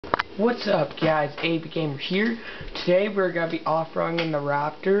What's up, guys? AB Gamer here. Today we're gonna be off-roading the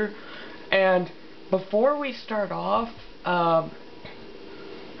Raptor, and before we start off, a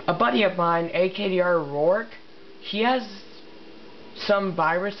buddy of mine, AKDR Rourke, he has some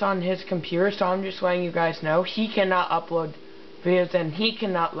virus on his computer, so I'm just letting you guys know he cannot upload videos and he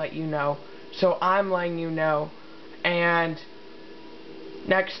cannot let you know. So I'm letting you know, and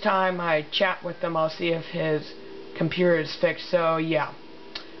next time I chat with him, I'll see if his computer is fixed. So yeah.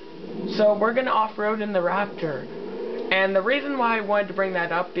 So we're gonna off-road in the Raptor, and the reason why I wanted to bring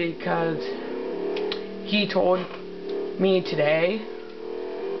that up because he told me today,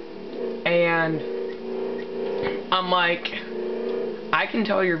 and I'm like, I can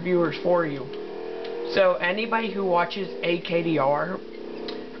tell your viewers for you. So anybody who watches AKDR,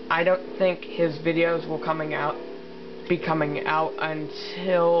 I don't think his videos will be coming out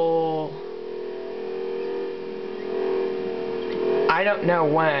until I don't know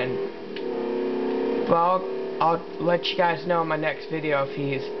when, but I'll let you guys know in my next video if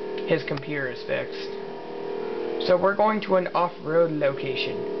his computer is fixed. So we're going to an off-road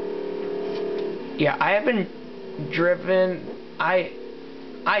location. Yeah, I haven't driven. I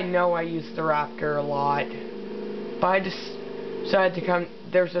know I use the Raptor a lot, but I just decided to come.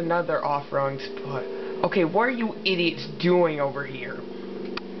 There's another off-roading spot. Okay, what are you idiots doing over here?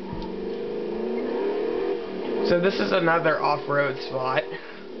 So this is another off-road spot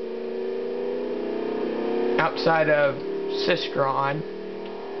outside of Sistron,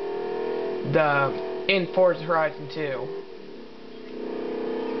 in Forza Horizon 2.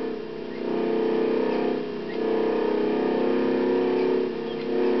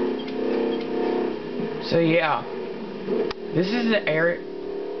 So yeah, this is the area.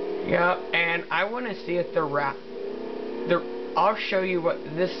 Yeah, and I want to see if I'll show you what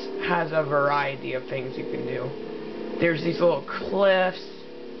this has. A variety of things you can do. There's these little cliffs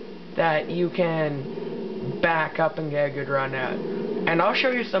that you can back up and get a good run at. And I'll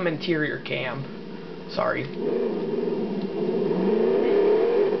show you some interior cam. Sorry.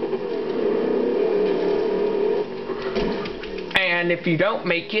 And if you don't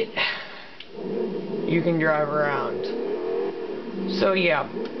make it, you can drive around. So yeah.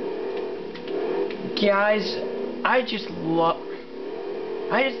 Guys, I just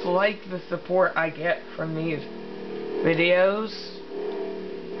like the support I get from these videos,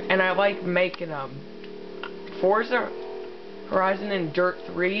 and I like making them. Forza Horizon and Dirt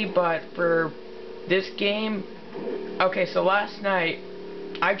 3, but for this game, okay, so last night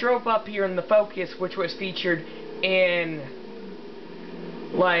I drove up here in the Focus, which was featured in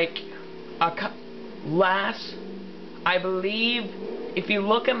like I believe, if you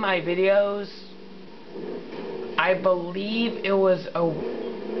look at my videos, I believe it was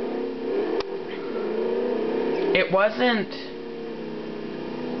it wasn't,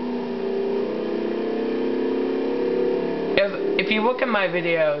 if you look at my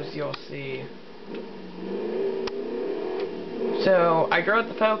videos, you'll see. So I drove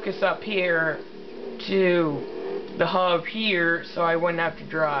the Focus up here to the hub here, so I wouldn't have to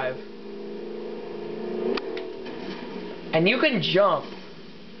drive. And you can jump.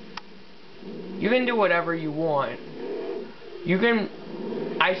 You can do whatever you want.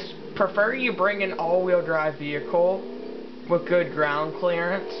 I prefer you bring an all-wheel drive vehicle with good ground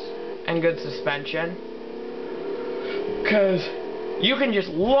clearance and good suspension, because you can just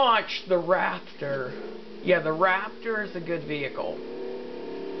launch the Raptor. Yeah, the Raptor is a good vehicle.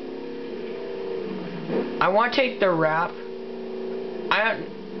 I want to take the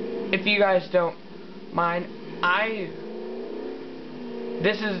if you guys don't mind,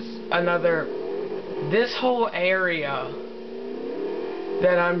 this whole area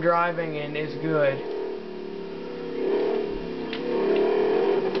that I'm driving in is good.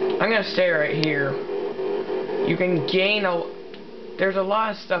 I'm gonna stay right here. You can gain there's a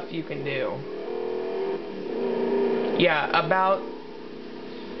lot of stuff you can do. Yeah, about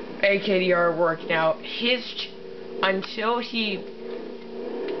AKDR working out until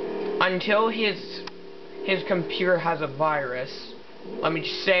his computer has a virus. Let me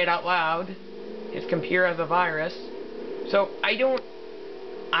just say it out loud. His computer has a virus. So I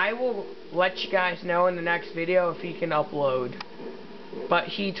will let you guys know in the next video if he can upload. But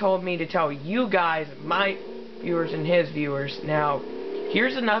he told me to tell you guys, my viewers and his viewers. Now,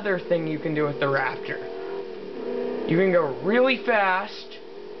 here's another thing you can do with the Raptor. You can go really fast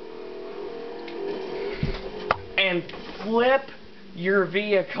and flip your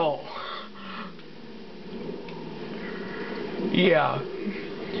vehicle. Yeah.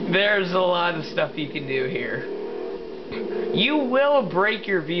 There's a lot of stuff you can do here. You will break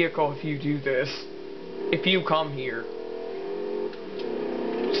your vehicle if you do this. If you come here.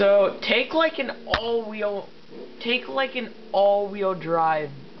 So take like an all-wheel drive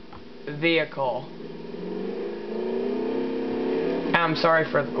vehicle. I'm sorry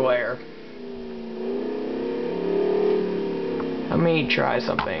for the glare. Let me try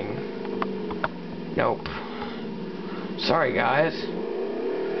something. Nope. Sorry guys.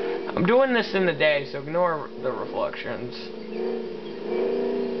 I'm doing this in the day, so ignore the reflections.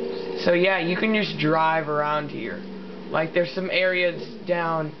 So yeah, you can just drive around here. Like there's some areas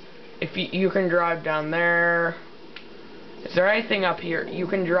down, if you can drive down there. Is there anything up here? You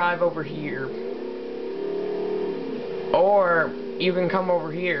can drive over here. Or you can come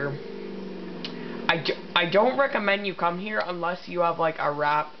over here. I don't recommend you come here unless you have like a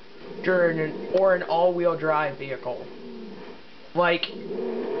Raptor or an all-wheel drive vehicle. Like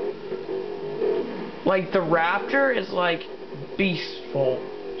the Raptor is like beastful.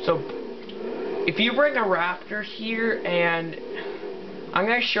 So if you bring a Raptor here, and I'm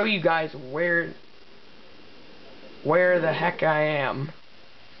gonna show you guys where the heck I am.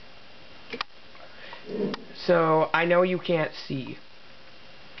 So I know you can't see.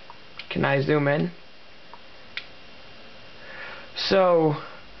 Can I zoom in? So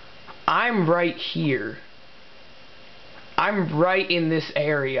I'm right here. I'm right in this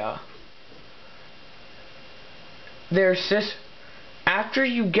area. There's this, after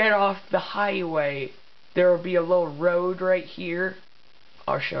you get off the highway, there will be a little road right here.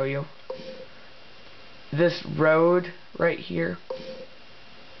 I'll show you. This road right here.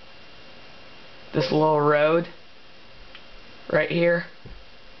 This little road right here.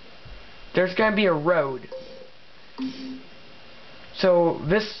 There's gonna be a road. So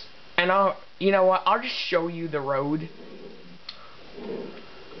this, and you know what, I'll just show you the road.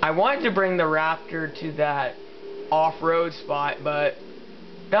 I wanted to bring the Raptor to that off-road spot, but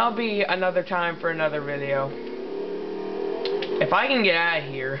that'll be another time for another video. If I can get out of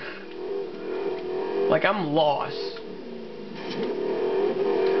here, like I'm lost.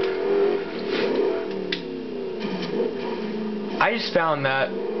 I just found that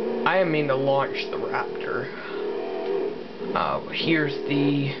I didn't mean to launch the Raptor. Here's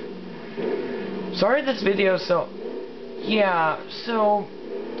the... Sorry this video, so... Yeah, so...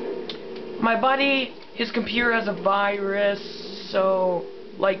 My buddy, his computer has a virus, so...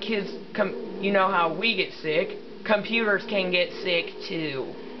 Like his... you know how we get sick. Computers can get sick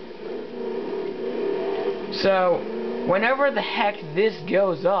too. So, whenever the heck this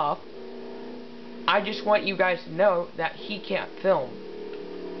goes up, I just want you guys to know that he can't film.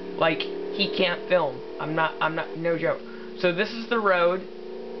 Like, he can't film. I'm not, no joke. So this is the road.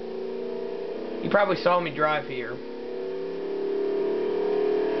 You probably saw me drive here.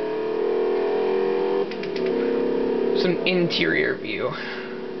 Some interior view.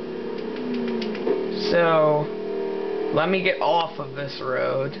 So, let me get off of this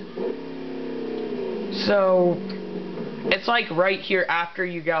road. So, it's like right here after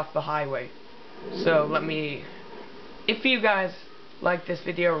you get off the highway. So let me, if you guys like this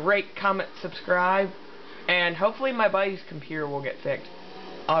video, rate, comment, subscribe, and hopefully my buddy's computer will get fixed.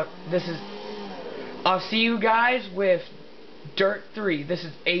 I'll see you guys with Dirt 3. This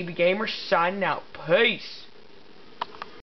is AB Gamer signing out. Peace.